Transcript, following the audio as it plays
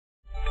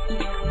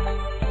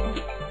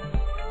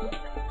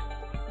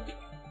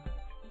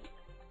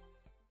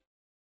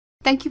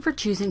Thank you for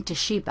choosing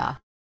Toshiba.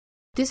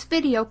 This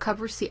video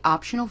covers the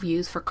optional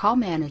views for Call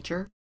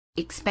Manager,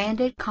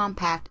 Expanded,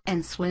 Compact,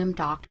 and Slim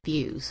Docked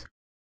views.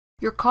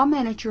 Your Call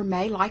Manager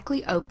may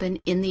likely open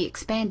in the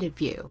Expanded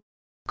view.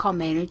 Call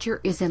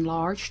Manager is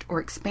enlarged or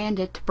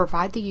expanded to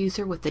provide the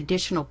user with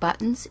additional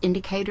buttons,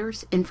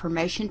 indicators,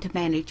 information to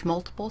manage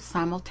multiple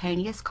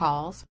simultaneous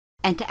calls,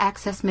 and to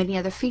access many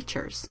other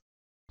features.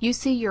 You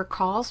see your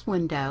Calls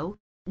window,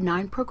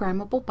 9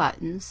 programmable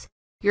buttons,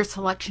 your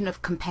selection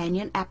of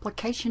companion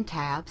application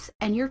tabs,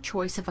 and your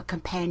choice of a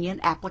companion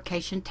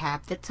application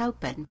tab that's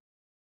open.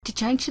 To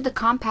change to the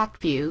Compact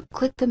view,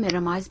 click the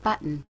Minimize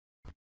button.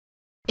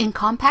 In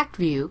Compact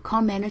View,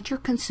 Call Manager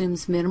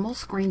consumes minimal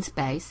screen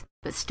space,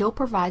 but still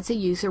provides a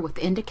user with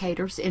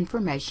indicators,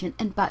 information,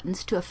 and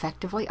buttons to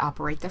effectively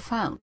operate their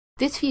phone.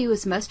 This view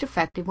is most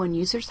effective when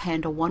users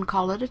handle one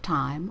call at a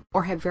time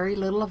or have very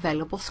little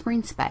available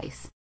screen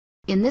space.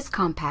 In this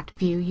compact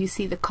view, you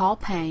see the call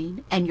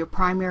pane and your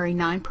primary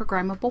 9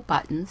 programmable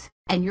buttons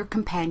and your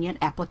companion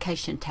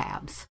application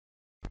tabs.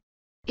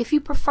 If you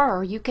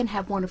prefer, you can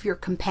have one of your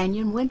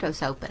companion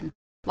windows open,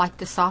 like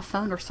the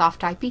Softphone or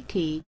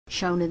SoftIPT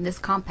shown in this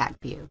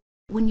compact view.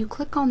 When you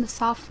click on the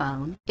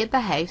Softphone, it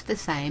behaves the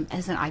same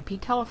as an IP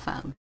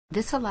telephone.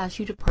 This allows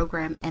you to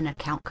program an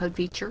account code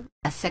feature,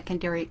 a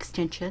secondary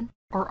extension,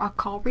 or a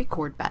call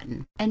record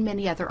button, and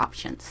many other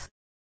options.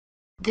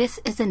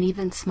 This is an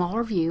even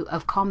smaller view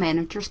of Call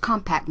Manager's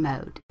compact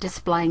mode,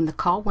 displaying the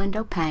call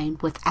window pane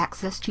with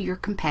access to your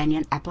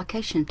companion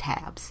application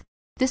tabs.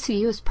 This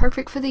view is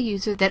perfect for the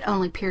user that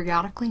only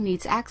periodically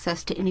needs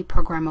access to any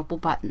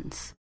programmable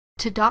buttons.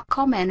 To dock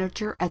Call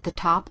Manager at the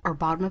top or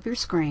bottom of your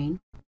screen,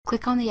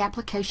 click on the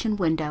application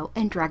window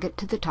and drag it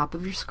to the top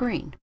of your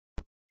screen.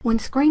 When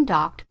screen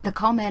docked, the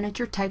Call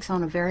Manager takes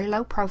on a very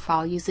low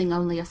profile using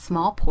only a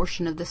small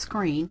portion of the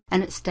screen,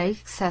 and it stays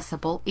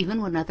accessible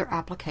even when other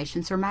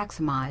applications are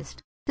maximized.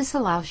 This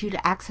allows you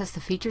to access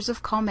the features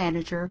of Call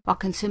Manager while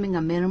consuming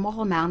a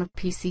minimal amount of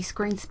PC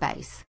screen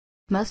space.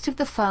 Most of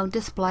the phone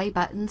display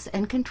buttons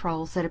and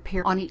controls that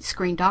appear on each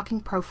screen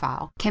docking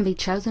profile can be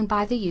chosen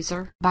by the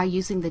user by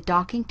using the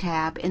Docking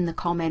tab in the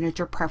Call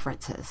Manager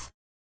Preferences.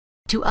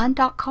 To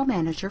undock Call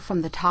Manager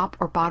from the top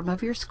or bottom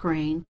of your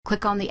screen,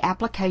 click on the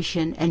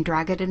application and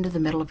drag it into the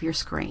middle of your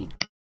screen.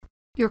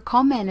 Your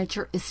Call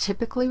Manager is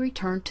typically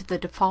returned to the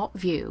default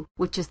view,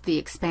 which is the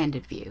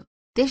Expanded view.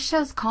 This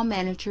shows Call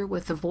Manager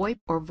with the VoIP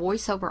or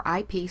Voice over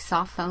IP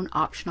Softphone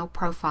optional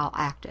profile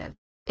active.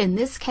 In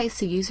this case,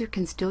 the user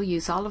can still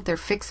use all of their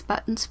fixed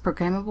buttons,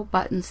 programmable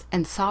buttons,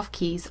 and soft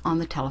keys on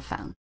the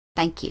telephone.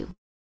 Thank you.